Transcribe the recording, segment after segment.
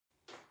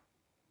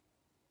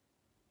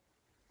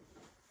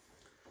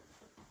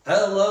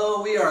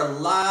Hello, we are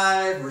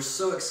live. We're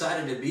so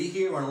excited to be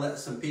here. We're going to let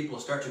some people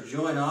start to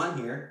join on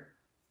here.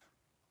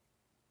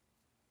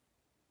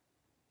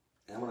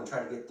 And I'm going to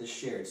try to get this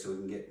shared so we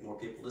can get more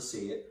people to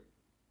see it.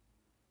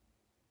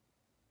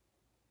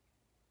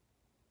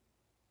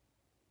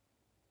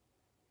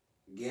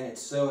 Again,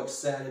 it's so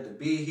excited to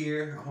be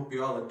here. I hope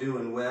you all are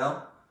doing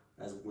well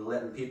as we're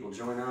letting people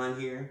join on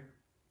here.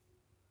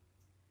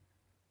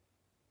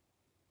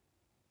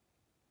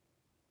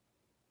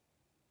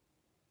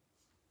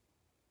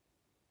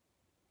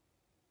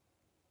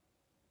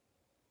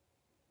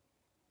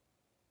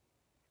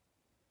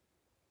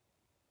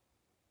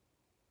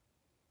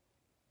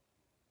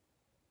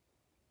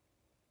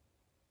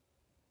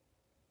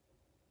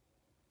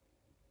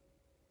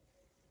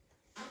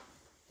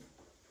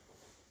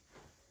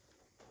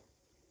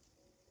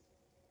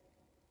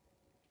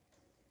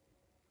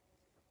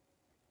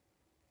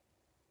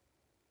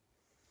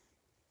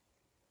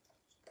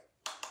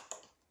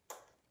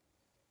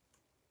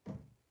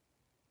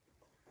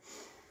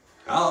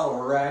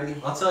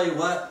 Alrighty, I'll tell you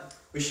what,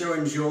 we sure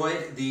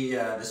enjoyed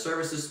the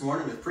service this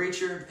morning with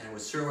Preacher, and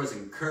it sure was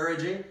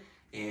encouraging,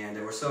 and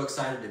we're so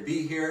excited to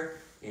be here,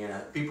 and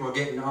people are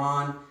getting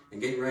on and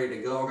getting ready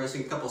to go. We're going to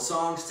sing a couple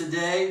songs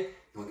today,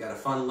 and we got a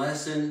fun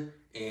lesson,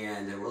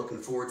 and we're looking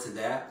forward to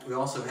that. We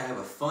also have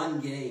a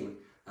fun game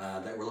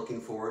that we're looking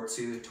forward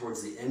to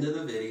towards the end of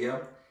the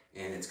video,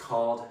 and it's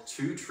called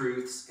Two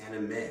Truths and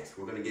a Myth.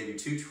 We're going to give you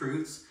two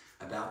truths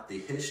about the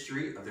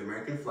history of the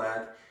American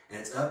flag, and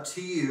it's up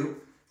to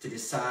you to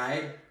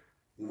decide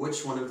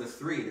which one of the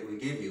three that we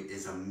give you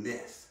is a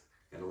myth.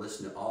 You got to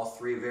listen to all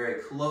three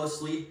very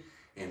closely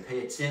and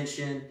pay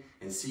attention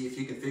and see if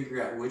you can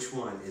figure out which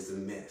one is a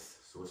myth.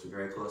 So listen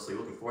very closely.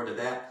 Looking forward to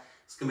that.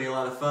 It's going to be a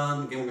lot of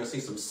fun. Again, we're going to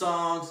sing some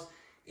songs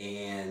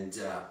and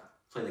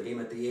play the game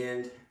at the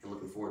end, and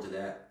looking forward to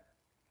that.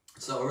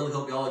 So I really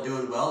hope you all are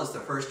doing well. It's the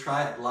first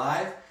try at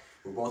live.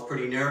 We're both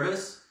pretty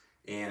nervous,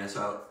 and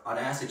so I'd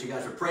ask that you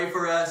guys would pray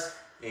for us,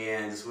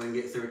 and so we can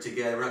get through it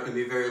together. We're not going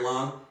to be very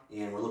long,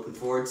 and we're looking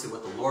forward to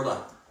what the Lord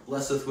will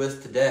bless us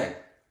with today.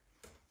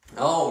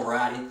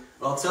 Alrighty.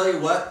 Well, I'll tell you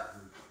what.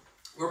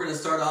 We're going to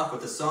start off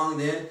with a song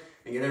then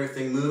and get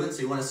everything moving.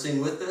 So you want to sing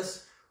with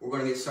us? We're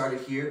going to get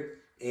started here.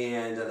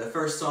 And the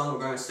first song we're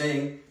going to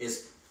sing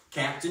is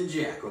Captain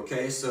Jack,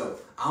 okay? So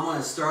I'm going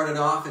to start it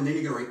off, and then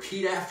you're going to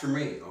repeat after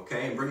me,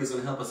 okay? And Brittany's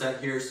going to help us out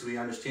here so we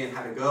understand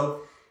how to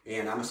go.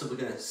 And I'm simply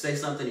going to say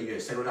something, you're going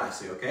to say what I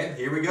say, okay?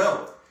 Here we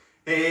go.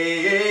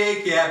 Hey,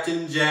 hey,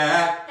 Captain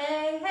Jack.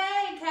 Hey,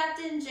 hey,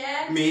 Captain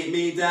Jack. Meet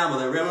me down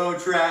by the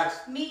railroad tracks.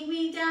 Meet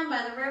me down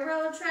by the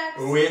railroad tracks.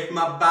 With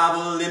my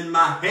Bible in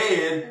my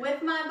hand.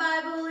 With my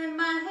Bible in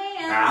my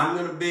hand. I'm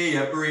gonna be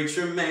a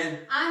preacher man.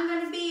 I'm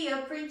gonna be a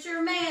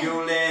preacher man.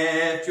 Your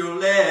left, your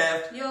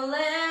left. Your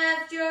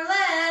left, your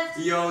left.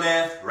 Your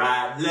left,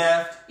 right,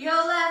 left.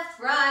 Your left,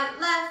 right,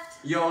 left.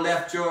 Your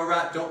left, your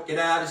right, don't get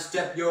out of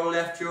step. Your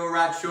left, your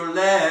right, your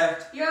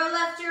left. Your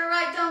left, your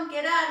right, don't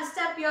get out of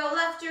step. Your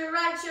left, your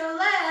right, your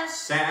left.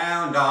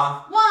 Sound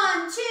off.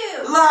 1,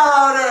 2.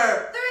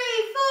 Louder. 3,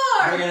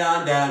 4. Bring it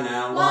on down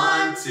now.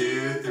 1,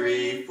 2,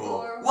 3,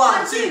 4.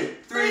 1, 2,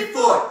 3,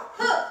 4.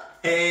 Huh.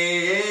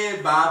 Hey,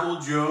 hey, Bible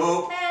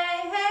joke.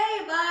 Hey,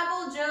 hey,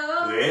 Bible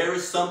Joe. There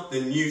is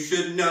something you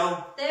should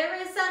know.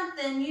 There is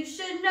something you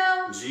should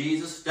know.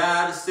 Jesus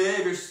died to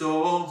save your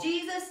soul.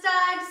 Jesus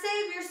died to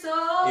save your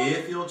soul.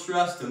 If you'll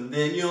trust him,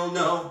 then you'll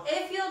know.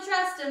 If you'll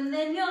trust him,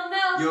 then you'll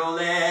know. Your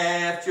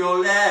left, your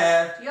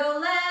left. Your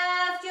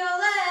left, your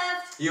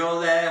left. Your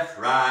left,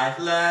 right,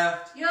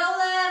 left. Your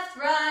left,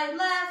 right,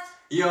 left.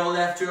 Your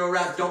left, your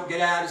right, don't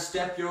get out of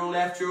step. Your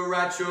left, your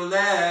right, your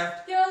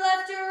left. Your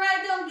left, your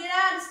right, don't get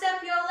out of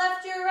step. Your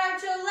left, your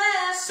right, your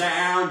left.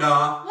 Sound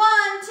off. 1,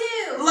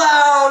 2.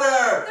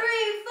 Louder. 3,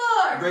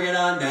 4. Bring it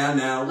on down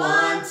now.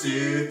 1,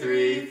 2,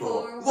 3,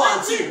 4.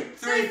 1, 2,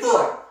 3,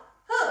 4.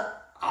 Huh.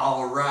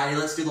 Alrighty,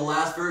 let's do the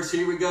last verse.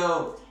 Here we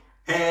go.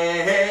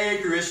 Hey, hey,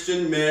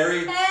 Christian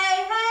Mary.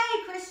 Hey,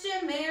 hey,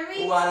 Christian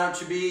Mary. Why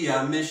don't you be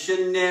a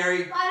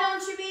missionary? Why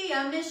don't you be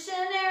a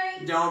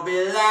missionary? Don't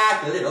be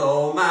like the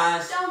little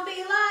mice. Don't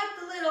be like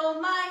the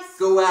little mice.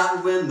 Go out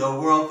and win the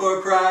world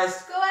for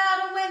Christ. Go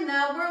out and win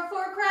the world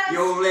for Christ.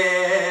 Your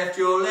left,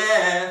 your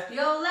left.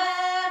 Your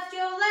left,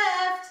 your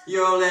left.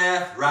 Your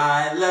left,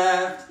 right,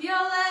 left.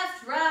 Your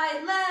left,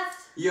 right, left.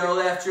 Your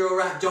left, your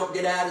right, don't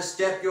get out of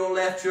step. Your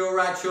left, your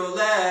right, your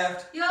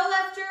left. Your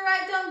left, your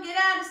right, don't get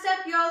out of step.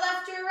 Your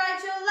left, your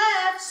right, your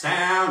left.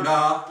 Sound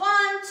off. 1,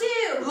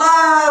 2.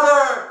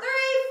 Louder. 3,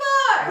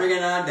 4. Bring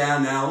it on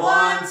down now.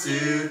 1,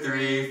 2,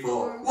 3,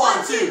 4.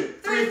 1, 2,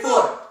 3, 4.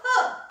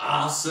 Huh.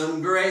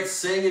 Awesome, great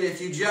singing.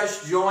 If you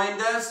just joined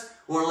us,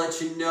 we want to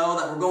let you know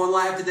that we're going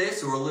live today,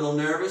 so we're a little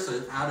nervous,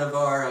 out of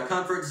our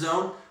comfort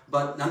zone.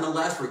 But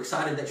nonetheless, we're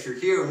excited that you're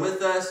here and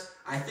with us.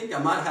 I think I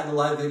might have the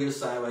live video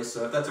sideways,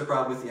 so if that's a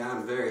problem with you,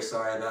 I'm very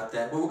sorry about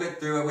that. But we'll get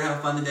through it. We're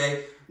having fun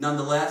today,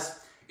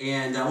 nonetheless.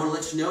 And I want to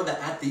let you know that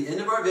at the end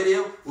of our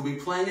video, we'll be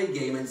playing a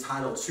game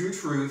entitled Two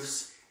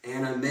Truths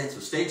and a Myth. So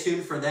stay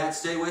tuned for that.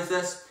 Stay with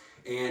us.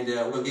 And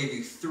we'll give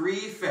you 3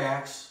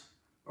 facts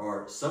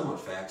or somewhat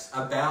facts,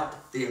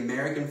 about the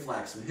American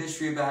flag, some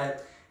history about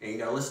it, and you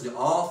gotta listen to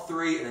all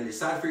three and then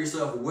decide for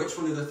yourself which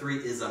one of the three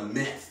is a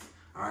myth.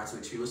 All right, so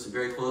make sure you listen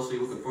very closely.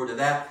 Looking forward to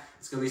that.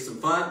 It's gonna be some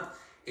fun.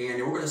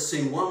 And we're gonna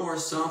sing one more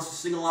song, so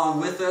sing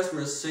along with us. We're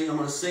gonna sing, I'm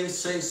gonna sing,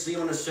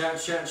 I'm gonna shout.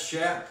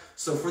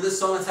 So for this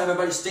song, let's have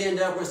everybody stand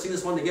up. We're gonna sing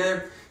this one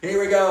together.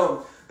 Here we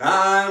go.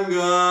 I'm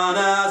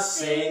gonna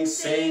sing,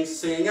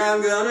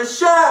 I'm gonna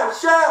shout.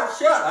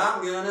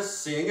 I'm gonna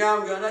sing,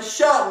 I'm gonna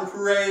shout and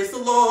praise the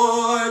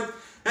Lord.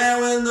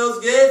 And when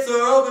those gates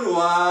are open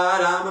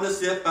wide, I'm gonna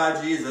sit by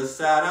Jesus'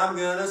 side. I'm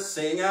gonna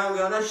sing, I'm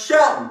gonna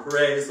shout and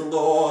praise the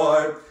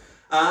Lord.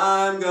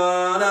 I'm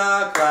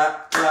gonna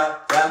clap.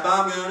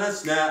 I'm gonna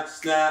snap.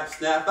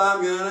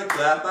 I'm gonna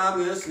clap, I'm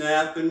gonna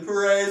snap and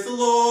praise the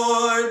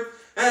Lord.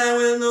 And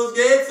when those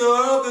gates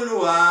are open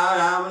wide,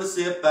 I'm gonna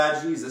sit by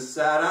Jesus'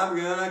 side. I'm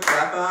gonna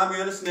clap, I'm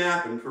gonna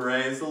snap and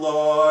praise the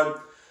Lord.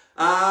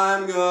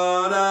 I'm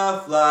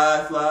gonna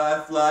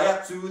fly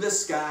up to the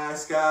sky.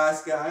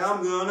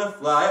 I'm gonna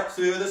fly up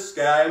to the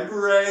sky and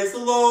praise the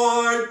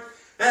Lord.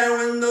 And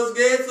when those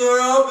gates are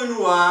open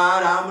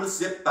wide, I'm gonna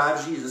sit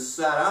by Jesus'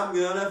 side. I'm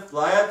gonna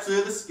fly up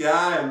to the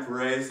sky and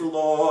praise the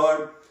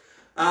Lord.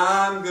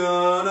 I'm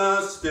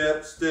gonna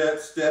step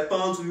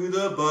onto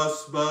the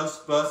bus.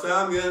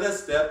 I'm gonna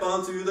step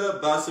onto the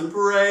bus and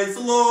praise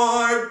the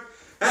Lord.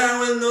 And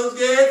when those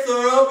gates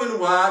are open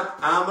wide,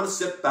 I'm gonna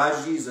sit by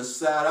Jesus'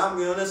 side. I'm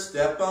gonna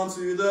step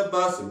onto the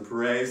bus and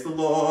praise the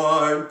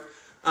Lord.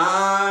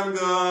 I'm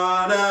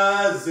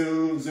gonna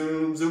zoom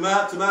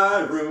out to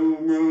my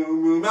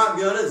room. I'm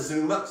gonna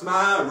zoom up to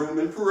my room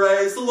and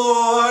praise the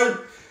Lord.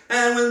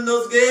 And when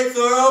those gates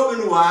are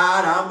open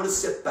wide, I'm gonna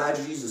sit by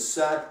Jesus'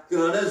 side.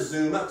 Gonna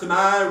zoom up to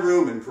my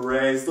room and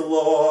praise the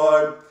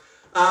Lord.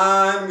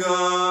 I'm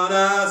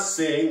gonna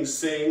sing.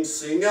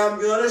 I'm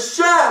gonna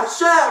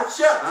shout.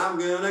 I'm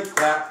gonna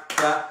clap.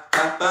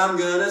 I'm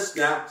gonna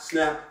snap.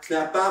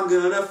 I'm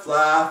gonna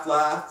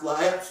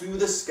fly up to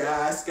the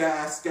sky.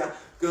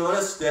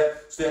 Gonna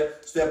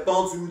step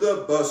onto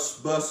the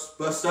bus.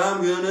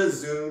 I'm gonna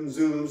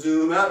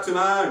zoom out to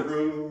my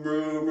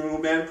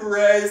room and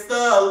praise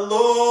the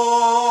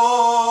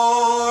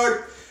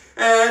Lord.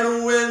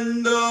 And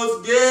when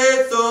those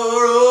gates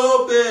are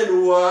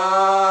open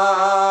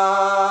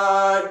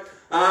wide,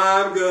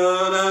 I'm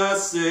gonna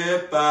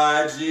sit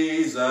by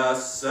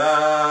Jesus'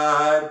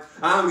 side.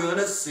 I'm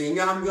gonna sing,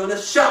 I'm gonna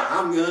shout,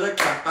 I'm gonna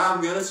clap,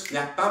 I'm gonna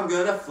snap, I'm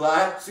gonna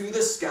fly up to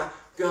the sky.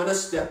 Gonna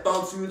step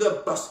onto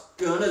the bus,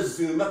 gonna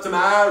zoom up to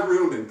my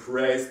room and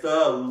praise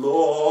the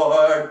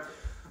Lord.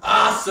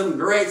 Awesome,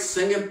 great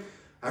singing.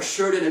 I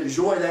sure did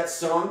enjoy that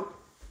song.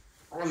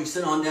 Why don't you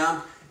sit on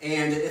down?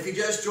 And if you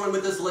just joined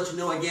with us, I'll let you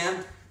know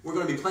again, we're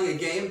going to be playing a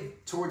game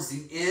towards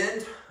the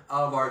end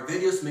of our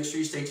video, so make sure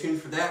you stay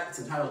tuned for that. It's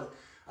entitled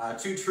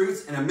Two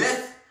Truths and a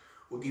Myth.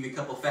 We'll give you a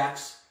couple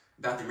facts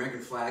about the American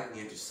flag, and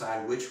you have to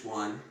decide which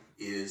one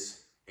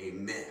is a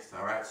myth.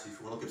 All right, so if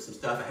you want to look up some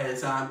stuff ahead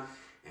of time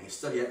and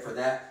study up for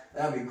that,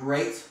 that would be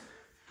great.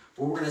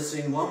 Well, we're going to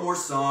sing one more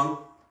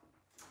song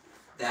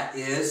that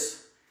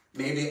is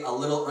maybe a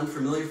little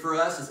unfamiliar for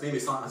us. It's maybe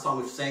a song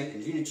we've sang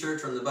in junior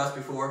church or on the bus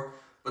before,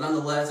 but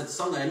nonetheless, it's a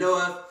song that I know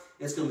of,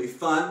 and it's going to be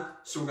fun.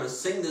 So we're going to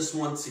sing this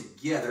one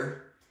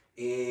together,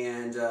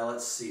 and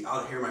let's see.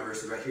 I'll hear my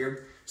verses right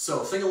here.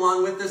 So sing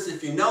along with us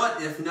if you know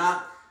it. If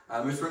not,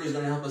 Miss Brittany's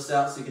going to help us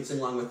out so you can sing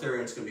along with her,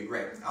 and it's going to be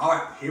great. All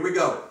right, here we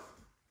go.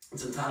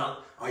 It's entitled,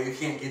 Oh, You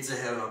Can't Get to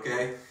Heaven,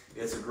 okay?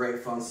 It's a great,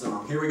 fun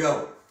song. Here we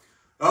go.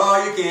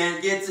 Oh, you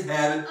can't get to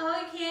heaven. Oh,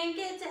 you can't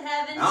get to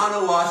heaven.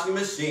 On a washing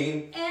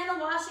machine. In a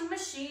washing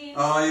machine.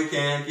 Oh, you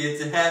can't get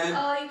to heaven.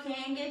 Oh, you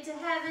can't get to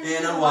heaven.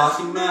 In a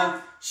washing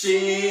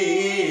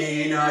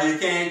machine. Oh, you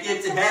can't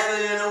get to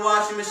heaven in a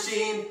washing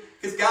machine.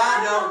 'Cause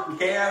God don't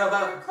care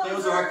about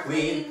clothes are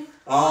clean.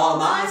 All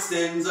my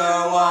sins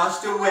are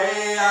washed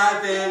away.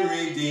 I've been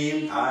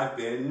redeemed. I've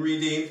been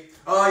redeemed.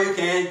 Oh, you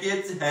can't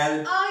get to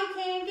heaven. Oh, you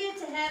can't get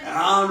to heaven.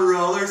 On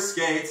roller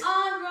skates.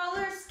 On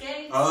roller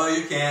skates. Oh,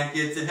 you can't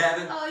get to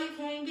heaven. Oh, you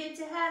can't get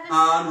to heaven.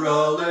 On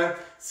roller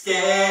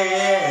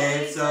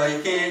skates. Oh,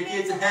 you can't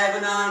get to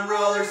heaven on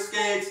roller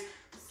skates.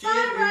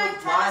 Jesus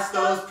past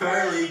those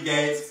pearly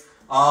gates.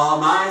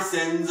 All my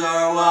sins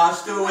are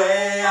washed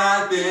away.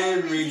 I've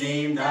been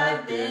redeemed.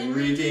 I've been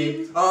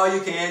redeemed. Oh,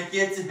 you can't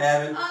get to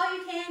heaven. Oh,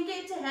 you can't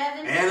get to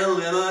heaven. In a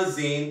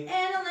limousine. In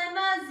a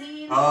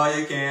limousine. Oh,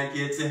 you can't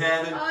get to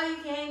heaven. Oh, you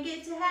can't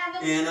get to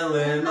heaven. In a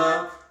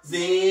limousine.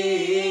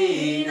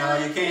 Oh,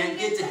 you can't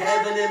get to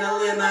heaven in a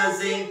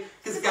limousine.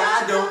 'Cause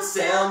God don't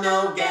sell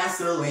no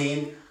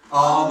gasoline.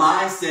 All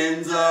my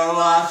sins are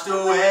washed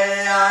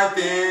away. I've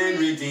been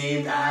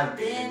redeemed. I've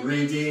been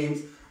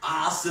redeemed.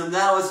 Awesome.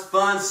 That was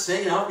fun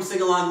singing. I hope you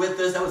sing along with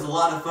us. That was a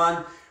lot of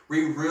fun.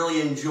 We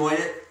really enjoyed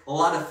it. A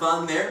lot of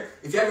fun there.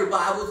 If you have your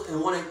Bibles and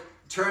want to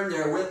turn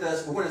there with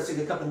us, we're going to sing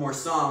a couple more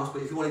songs.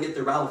 But if you want to get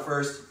their Bible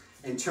first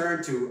and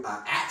turn to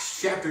Acts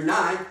chapter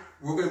 9,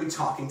 we're going to be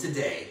talking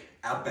today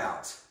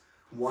about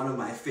one of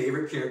my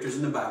favorite characters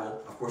in the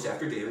Bible, of course,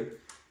 after David.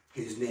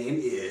 His name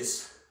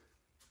is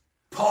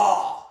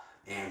Paul.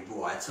 And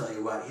boy, I tell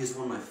you what, he's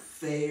one of my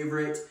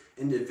favorite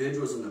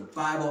individuals in the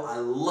Bible. I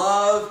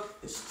love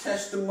his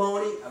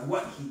testimony of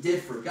what he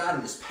did for God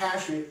and his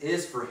passion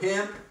is for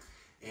him.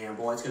 And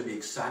boy, it's going to be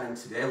exciting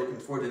today. Looking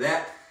forward to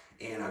that.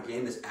 And our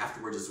game is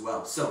afterwards as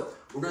well. So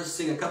we're going to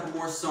sing a couple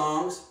more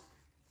songs.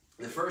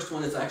 The first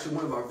one is actually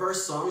one of our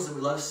verse songs that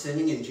we love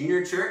singing in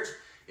junior church.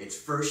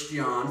 It's 1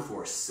 John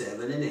 4,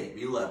 7 and 8.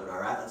 Beloved, all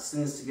right? Let's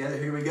sing this together.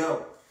 Here we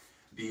go.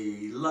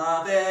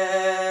 Beloved,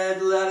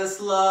 let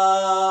us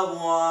love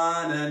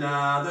one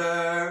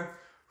another,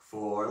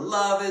 for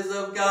love is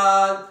of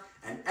God,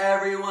 and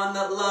everyone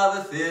that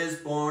loveth is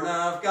born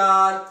of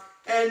God,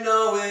 and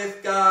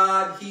knoweth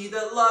God. He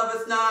that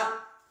loveth not,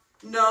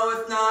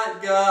 knoweth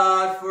not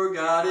God, for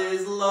God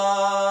is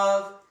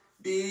love.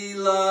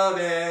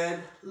 Beloved,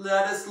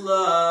 let us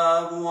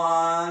love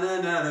one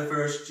another.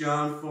 1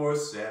 John 4,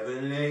 7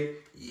 and 8.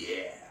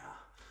 Yeah.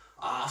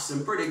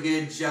 Awesome. Pretty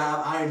good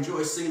job. I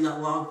enjoy singing that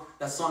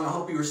song. I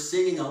hope you were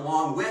singing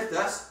along with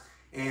us.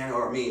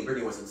 Or me.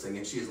 Brittany wasn't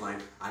singing. She was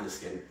lying. I'm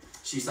just kidding.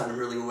 She sounded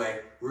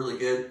really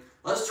good.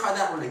 Let's try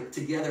that one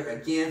together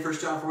again. 1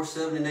 John 4,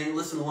 7 and 8.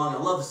 Listen along. I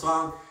love the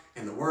song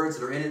and the words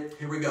that are in it.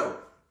 Here we go.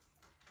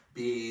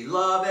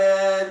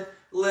 Beloved,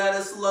 let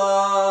us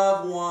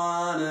love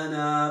one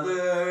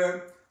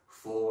another,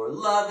 for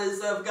love is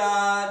of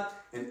God,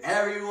 and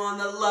everyone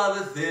that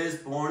loveth is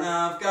born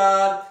of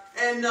God,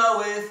 and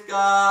knoweth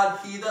God.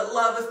 He that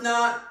loveth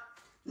not,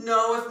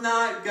 knoweth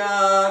not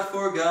God,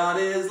 for God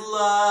is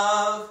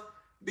love.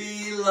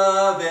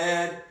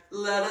 Beloved,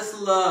 let us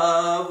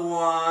love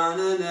one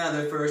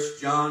another. 1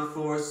 John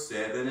 4,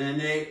 7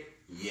 and 8.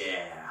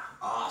 Yeah,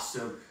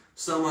 awesome.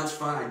 So much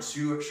fun. I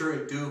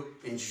sure do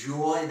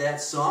enjoy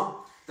that song.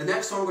 The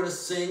next song we're going to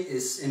sing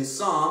is in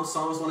Psalms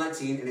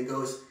 119, and it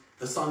goes,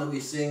 the song that we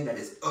sing, that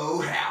is,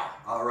 Oh How,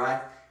 all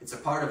right? It's a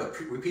part of a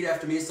repeat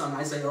after me song.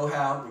 I say, Oh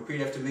How,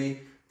 repeat after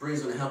me.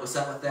 Brittany's going to help us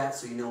out with that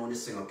so you know when to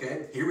sing,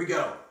 okay? Here we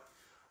go.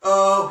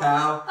 Oh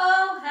how,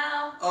 oh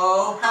how,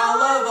 oh how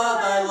love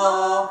of thy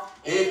law,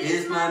 it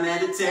is my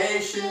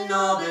meditation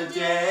all the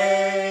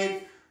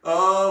day.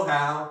 Oh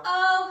how,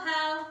 oh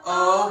how,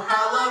 oh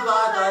how love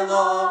of thy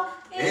law,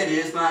 it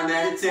is my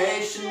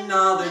meditation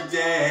all the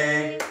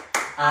day.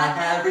 I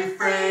have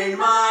refrained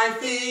my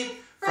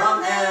feet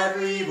from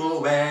every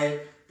evil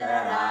way,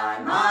 that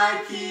I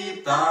might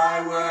keep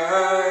thy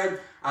word.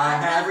 I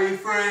have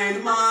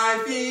refrained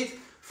my feet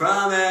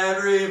from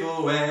every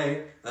evil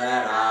way,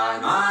 that I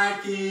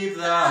might keep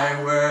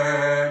thy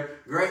word.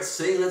 Great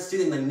singing. Let's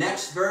do the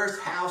next verse.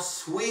 How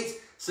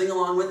sweet. Sing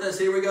along with us.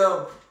 Here we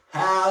go.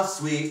 How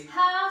sweet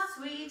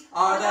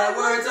are thy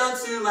words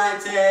unto my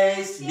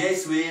taste, yea,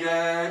 sweeter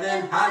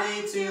than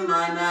honey to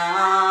my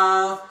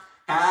mouth.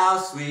 How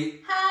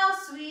sweet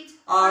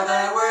are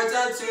thy words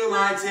unto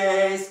my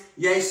taste,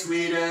 yea,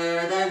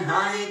 sweeter than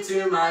honey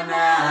to my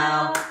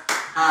mouth.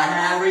 I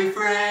have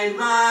refrained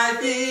my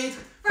feet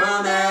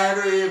from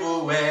every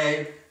evil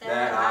way,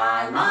 that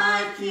I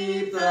might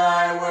keep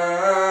thy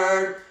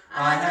word.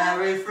 I have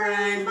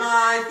refrained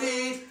my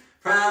feet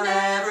from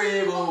every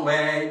evil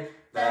way,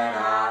 that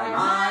I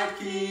might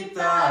keep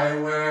thy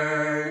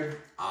word.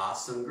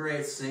 Awesome,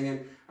 great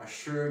singing. I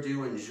sure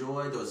do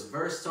enjoy those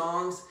verse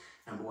songs.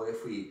 And boy,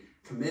 if we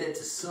commit it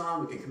to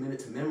song, we can commit it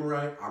to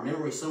memory, our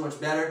memory so much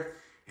better.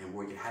 And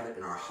we can have it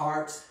in our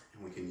hearts,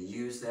 and we can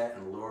use that,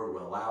 and the Lord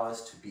will allow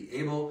us to be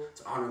able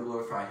to honor and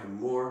glorify him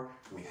more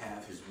when we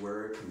have his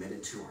word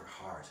committed to our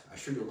heart. I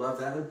sure do love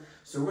that one.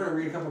 So we're going to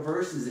read a couple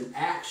verses in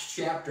Acts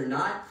chapter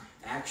 9.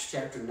 Acts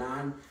chapter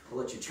 9.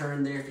 We'll let you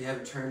turn there if you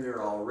haven't turned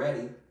there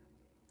already.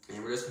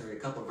 And we're just going to read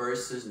a couple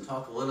verses and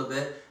talk a little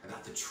bit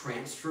about the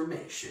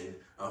transformation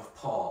of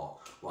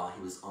Paul while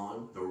he was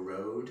on the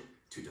road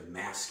to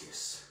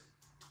Damascus.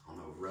 On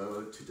the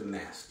road to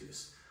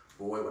Damascus.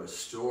 Boy, what a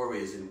story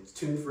is in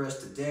tune for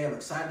us today. I'm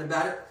excited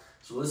about it.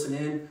 So listen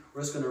in.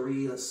 We're just going to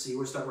read, let's see,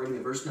 we'll start reading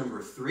in verse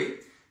number 3.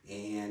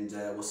 And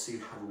we'll see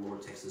how the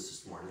Lord takes us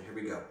this morning. Here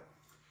we go.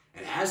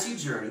 And as he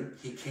journeyed,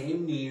 he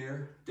came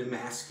near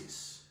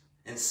Damascus.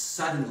 And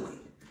suddenly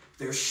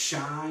there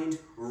shined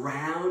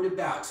round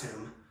about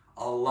him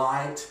a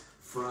light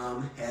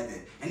from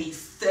heaven. And he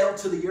fell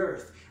to the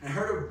earth and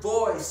heard a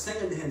voice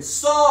saying to him,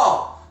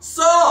 Saul,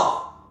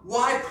 Saul,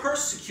 why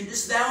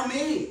persecutest thou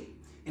me?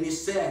 And he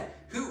said,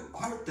 Who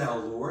art thou,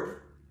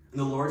 Lord? And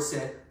the Lord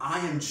said, I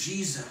am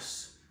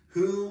Jesus,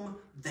 whom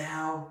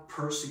thou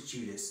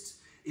persecutest.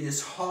 It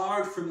is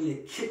hard for me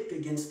to kick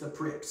against the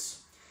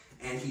pricks.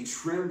 And he,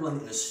 trembling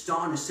and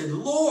astonished, said,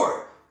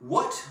 Lord,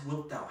 what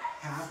wilt thou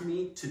have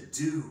me to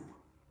do?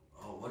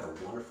 Oh, what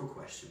a wonderful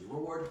question.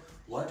 Lord,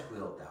 what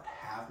wilt thou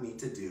have me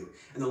to do?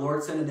 And the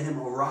Lord said unto him,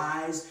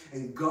 Arise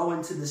and go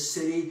into the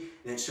city,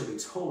 and it shall be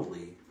told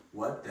thee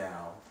what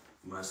thou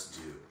must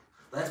do.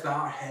 Let's bow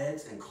our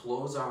heads and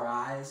close our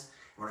eyes.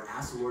 We're going to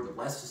ask the Lord to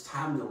bless this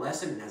time in the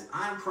lesson. And as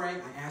I'm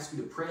praying, I ask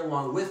you to pray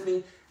along with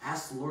me.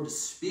 Ask the Lord to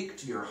speak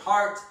to your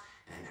heart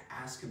and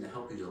ask him to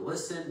help you to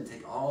listen and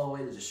take all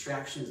away the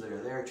distractions that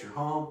are there at your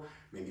home.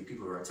 Maybe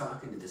people who are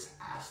talking, to just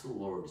ask the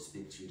Lord to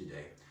speak to you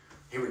today.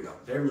 Here we go.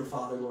 Dear Heavenly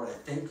Father, Lord, I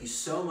thank you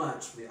so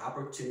much for the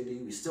opportunity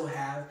we still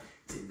have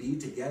to be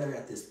together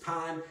at this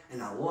time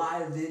in a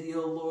live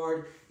video,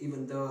 Lord,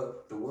 even though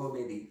the world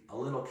may be a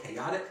little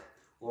chaotic.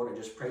 Lord, I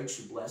just pray that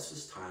you bless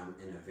this time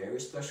in a very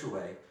special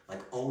way,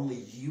 like only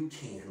you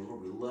can.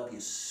 Lord, we love you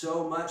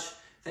so much.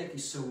 Thank you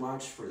so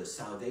much for the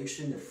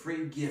salvation, the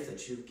free gift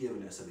that you've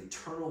given us of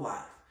eternal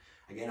life.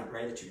 Again, I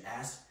pray that you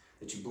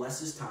bless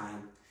this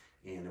time,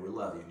 and we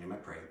love you. In your name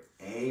I pray.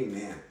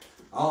 Amen.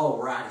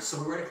 All right,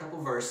 so we read a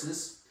couple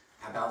verses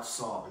about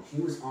Saul, and he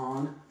was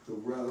on the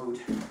road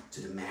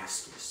to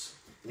Damascus.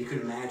 And you could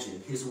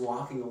imagine, he's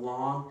walking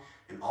along,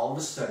 and all of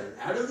a sudden,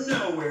 out of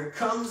nowhere,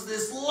 comes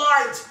this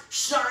light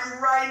shining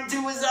right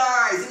into his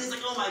eyes. And he's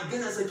like, oh my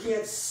goodness, I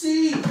can't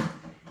see. And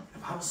the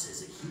Bible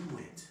says that he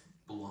went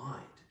blind.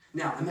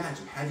 Now,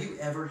 imagine, have you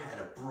ever had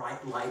a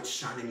bright light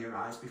shine in your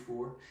eyes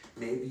before?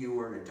 Maybe you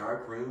were in a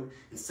dark room,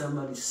 and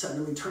somebody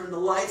suddenly turned the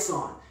lights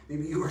on.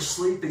 Maybe you were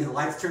sleeping, and the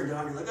lights turned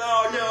on. You're like,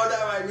 oh no,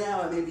 not right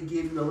now. And maybe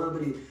gave you a little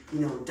bit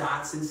of,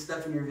 dots and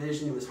stuff in your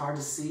vision. It was hard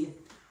to see.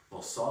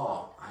 Well,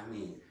 Saul,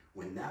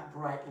 when that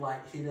bright light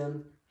hit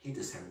him, he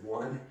just had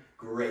one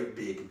great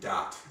big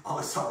dot. All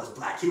he saw was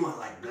black. He went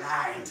like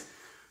blind,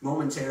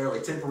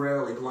 momentarily,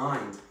 temporarily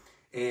blind,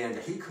 and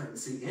he couldn't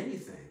see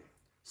anything.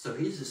 So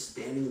he's just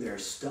standing there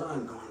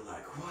stunned, going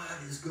like,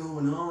 what is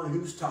going on?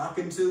 Who's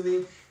talking to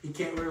me? He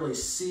can't really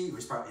see.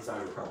 His eyes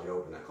were probably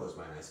open. I closed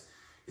my eyes.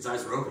 His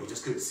eyes were open. He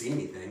just couldn't see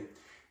anything.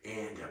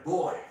 And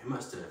boy, it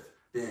must have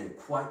been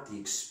quite the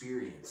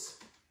experience.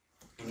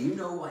 And you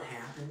know what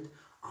happened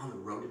on the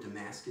road to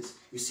Damascus?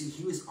 You see,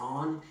 he was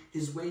on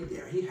his way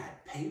there. He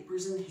had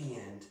papers in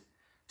hand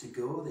to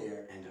go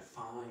there and to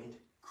find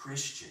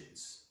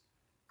Christians.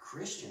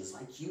 Christians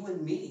like you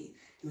and me.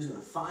 He was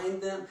going to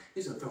find them. He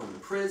was going to throw them in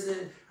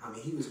prison.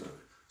 He was going to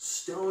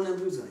stone them.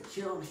 He was going to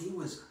kill them.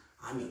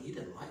 He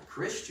didn't like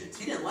Christians.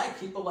 He didn't like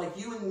people like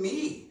you and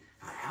me.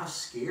 Now, how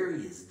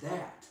scary is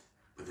that?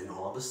 But then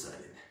all of a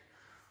sudden,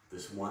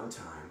 this one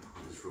time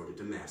on this road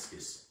to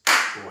Damascus,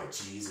 boy,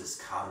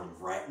 Jesus caught him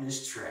right in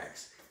his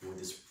tracks. And with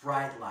this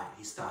bright light,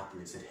 he stopped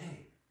him and said,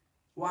 hey,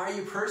 why are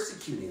you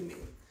persecuting me?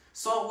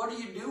 Saul, what are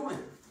you doing?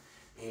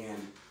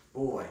 And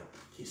boy,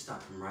 he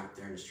stopped him right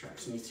there in his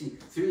tracks. And you see,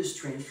 through this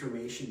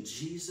transformation,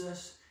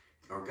 Jesus,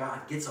 or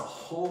God, gets a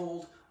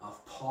hold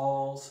of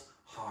Paul's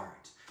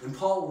heart. And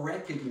Paul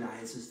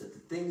recognizes that the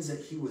things that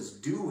he was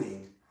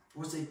doing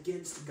was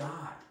against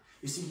God.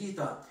 You see, he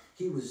thought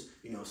he was,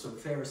 some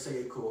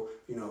Pharisaical,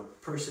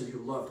 person who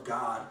loved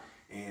God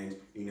and,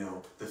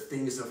 the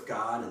things of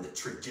God and the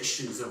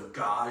traditions of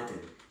God. And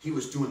he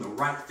was doing the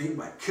right thing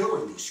by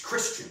killing these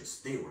Christians.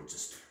 They were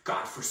just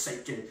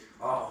God-forsaken,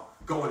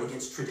 going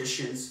against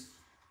traditions.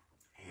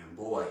 And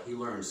boy, he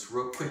learns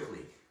real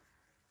quickly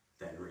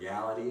that in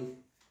reality,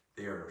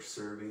 they are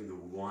serving the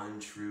one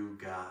true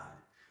God.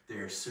 They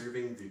are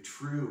serving the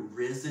true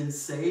risen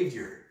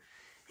Savior.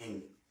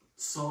 And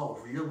Saul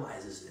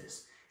realizes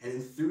this.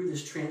 And through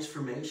this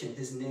transformation,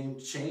 his name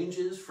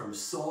changes from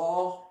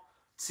Saul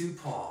to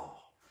Paul.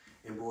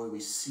 And boy, we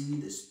see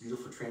this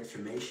beautiful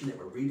transformation that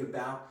we read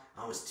about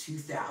almost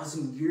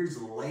 2,000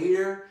 years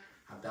later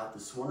about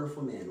this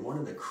wonderful man, one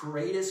of the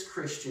greatest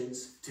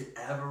Christians to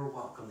ever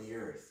walk on the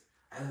earth,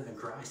 other than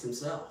Christ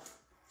himself.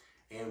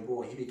 And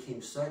boy, he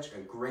became such a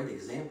great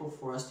example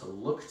for us to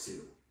look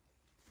to.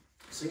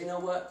 So you know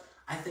what?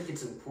 I think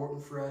it's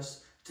important for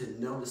us to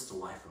notice the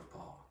life of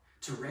Paul,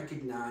 to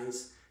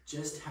recognize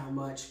just how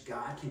much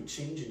God can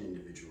change an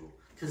individual.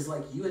 Because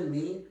like you and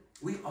me,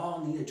 we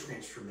all need a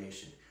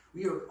transformation.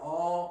 We are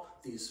all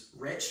these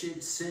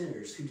wretched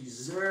sinners who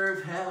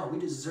deserve hell. We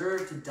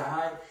deserve to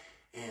die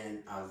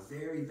in a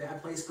very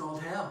bad place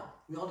called hell.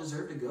 We all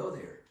deserve to go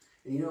there.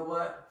 And you know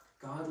what?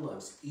 God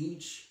loves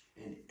each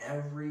and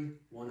every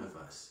one of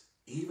us.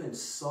 Even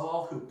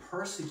Saul, who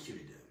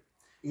persecuted him.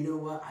 You know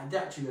what? I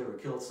doubt you ever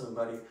killed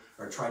somebody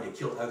or tried to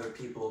kill other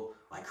people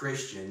like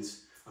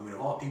Christians. Of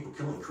all people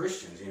killing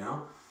Christians,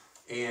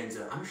 And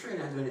I'm sure you're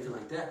not doing anything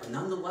like that. But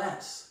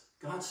nonetheless,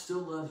 God still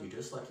loves you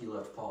just like he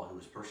loved Paul, who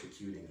was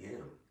persecuting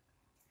him.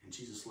 And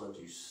Jesus loved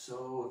you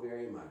so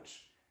very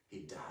much. He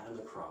died on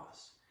the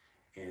cross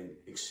and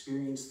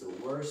experienced the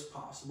worst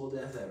possible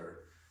death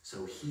ever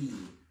so he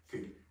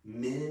could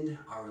mend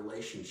our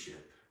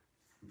relationship,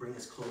 bring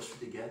us closer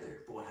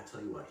together. Boy, I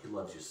tell you what, he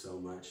loves you so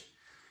much.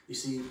 You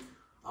see,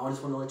 I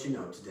just want to let you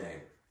know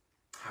today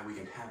how we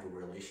can have a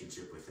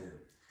relationship with him.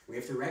 We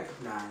have to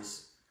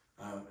recognize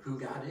who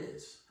God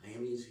is.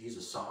 He's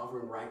a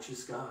sovereign,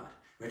 righteous God.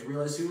 We have to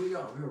realize who we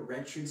are. We're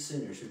wretched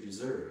sinners who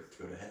deserve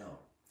to go to hell.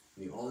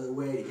 And the only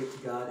way to get to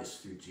God is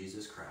through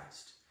Jesus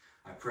Christ.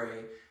 I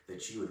pray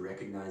that you would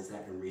recognize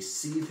that and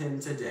receive him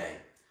today.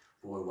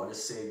 Boy, what a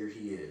Savior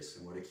he is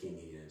and what a King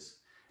he is.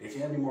 And if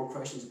you have any more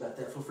questions about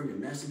that, feel free to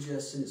message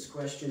us, send us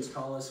questions,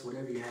 call us,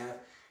 whatever you have.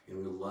 And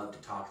we would love to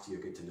talk to you,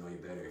 get to know you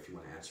better if you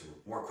want to answer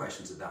more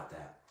questions about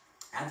that.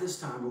 At this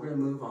time, we're going to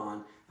move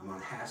on. I'm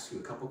going to ask you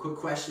a couple quick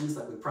questions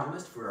like we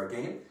promised for our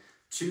game.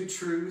 2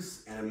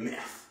 truths and a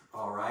myth.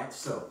 All right,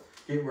 so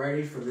get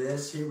ready for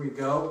this. Here we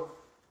go.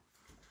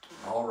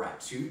 All right,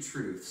 2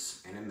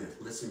 truths and a myth.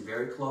 Listen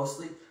very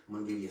closely. I'm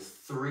going to give you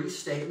 3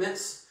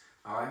 statements,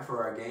 all right,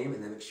 for our game,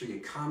 and then make sure you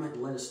comment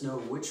and let us know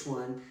which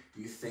one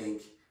you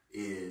think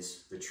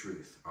is the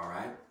truth, all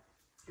right?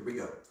 Here we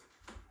go.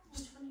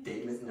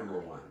 Statement number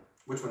 1.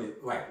 Which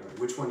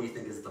one do you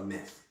think is the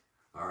myth?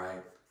 All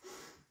right.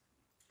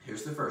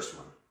 Here's the first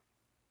one.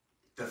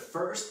 The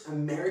first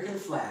American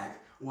flag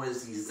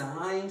was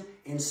designed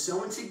and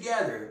sewn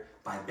together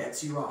by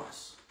Betsy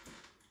Ross.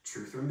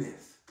 Truth or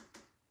myth?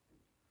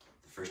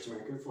 The first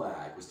American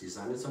flag was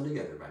designed and sewn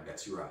together by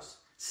Betsy Ross.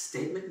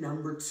 Statement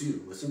number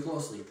 2. Listen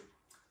closely.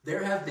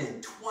 There have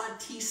been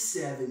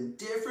 27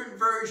 different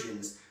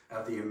versions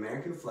of the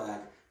American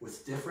flag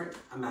with different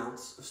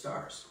amounts of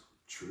stars.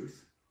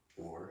 Truth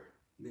or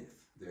myth?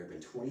 There have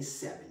been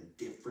 27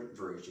 different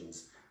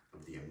versions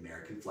of the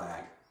American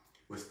flag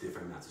with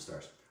different amounts of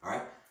stars. All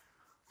right.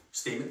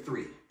 Statement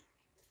 3.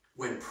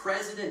 When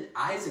President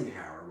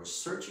Eisenhower was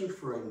searching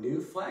for a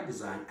new flag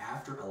design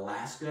after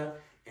Alaska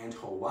and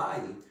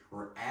Hawaii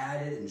were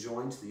added and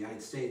joined to the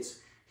United States,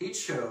 he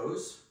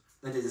chose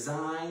the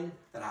design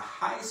that a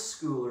high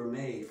schooler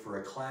made for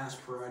a class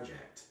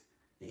project.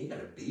 And he got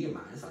a B in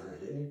minus on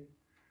that, didn't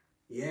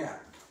he? Yeah.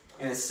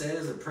 And it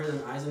says that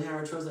President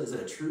Eisenhower chose that. Is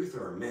it a truth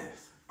or a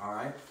myth? All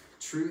right.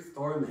 Truth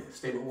or a myth?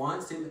 Statement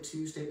 1, statement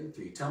 2, statement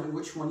 3. Tell me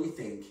which one you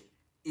think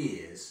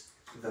is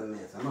the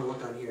myth. I'm going to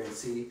look on here and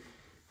see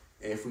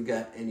if we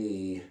got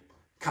any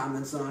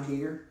comments on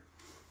here.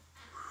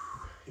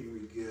 Here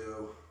we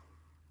go.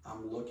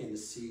 I'm looking to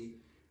see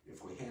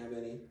if we have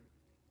any.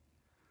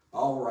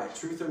 All right.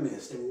 Truth or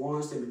myth? Statement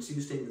 1, statement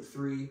 2, statement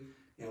 3.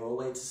 And we'll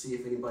wait to see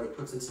if anybody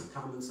puts in some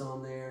comments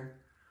on there.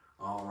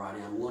 All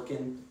righty. I'm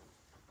looking.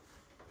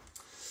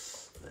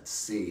 Let's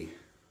see.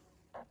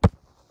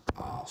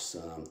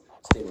 Awesome.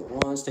 Statement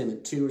 1,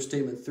 statement 2, or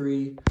statement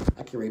 3.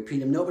 I can repeat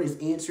them. Nobody's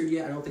answered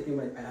yet. I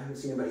haven't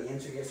seen anybody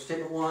answer yet. So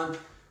statement 1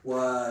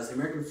 was the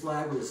American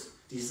flag was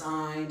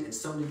designed and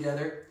sewn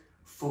together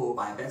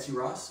by Betsy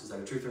Ross. Is that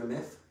a truth or a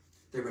myth?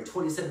 There have been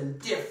 27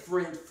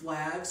 different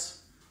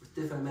flags with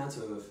different amounts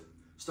of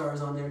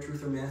stars on there.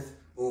 Truth or myth?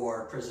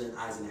 Or President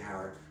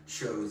Eisenhower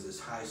chose this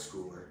high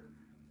schooler's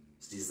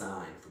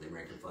design for the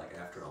American flag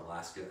after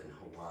Alaska and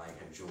Hawaii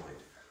had joined.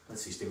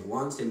 Let's see. Statement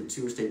 1, statement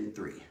 2, or statement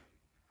 3.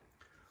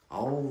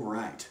 All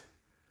right.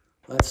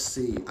 Let's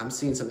see. I'm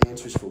seeing some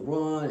answers for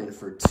 1 and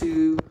for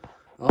 2.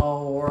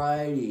 All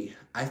righty.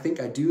 I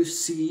think I do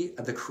see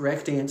the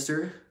correct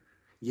answer.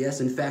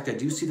 Yes, in fact, I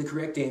do see the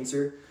correct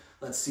answer.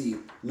 Let's see.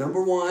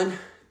 Number 1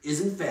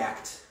 is, in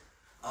fact,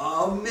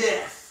 a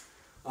myth.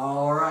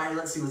 All right.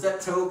 Let's see. Was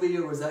that Toby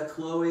or was that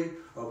Chloe?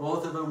 Or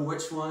both of them?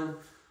 Which one?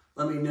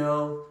 Let me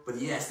know. But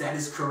yes, that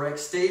is correct.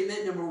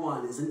 Statement number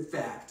 1 is, in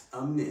fact,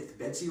 a myth.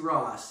 Betsy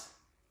Ross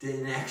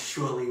didn't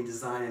actually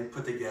design and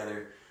put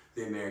together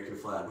the American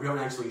flag. We don't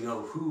actually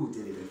know who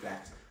did it, in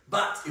fact.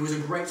 But it was a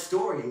great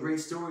story, and great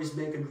stories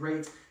make a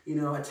great,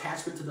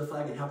 attachment to the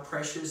flag and how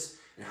precious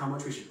and how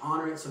much we should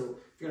honor it. So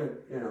if you're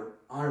going to,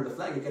 honor the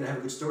flag, you're going to have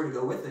a good story to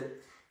go with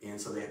it.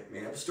 And so they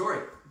made up a story.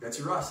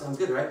 Betsy Ross, sounds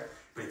good, right?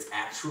 But it's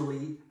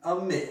actually a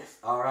myth,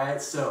 all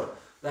right? So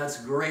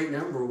that's great.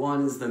 Number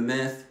 1 is the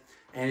myth.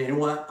 And you know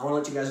what? I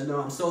want to let you guys know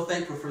I'm so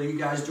thankful for you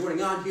guys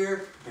joining on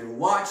here and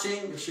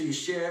watching. Make sure you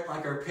share it,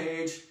 like our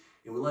page.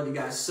 And we love you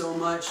guys so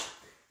much.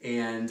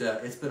 And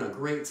it's been a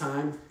great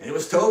time. And it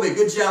was Toby.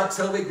 Good job,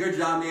 Toby. Good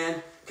job,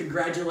 man.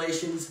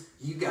 Congratulations.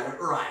 You got it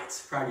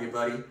right. Proud of you,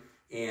 buddy.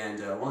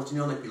 And I want you to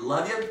know that we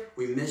love you.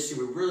 We miss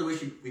you. We really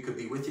wish we could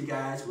be with you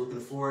guys. We're looking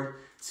forward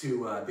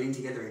to being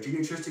together in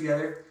junior church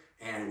together.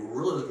 And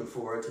we're really looking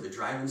forward to the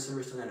drive-in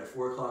service tonight at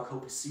 4 o'clock.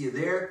 Hope to see you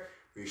there.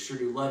 We sure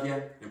do love you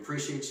and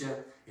appreciate you.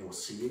 And we'll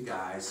see you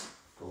guys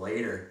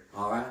later.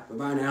 All right.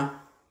 Bye-bye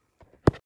now.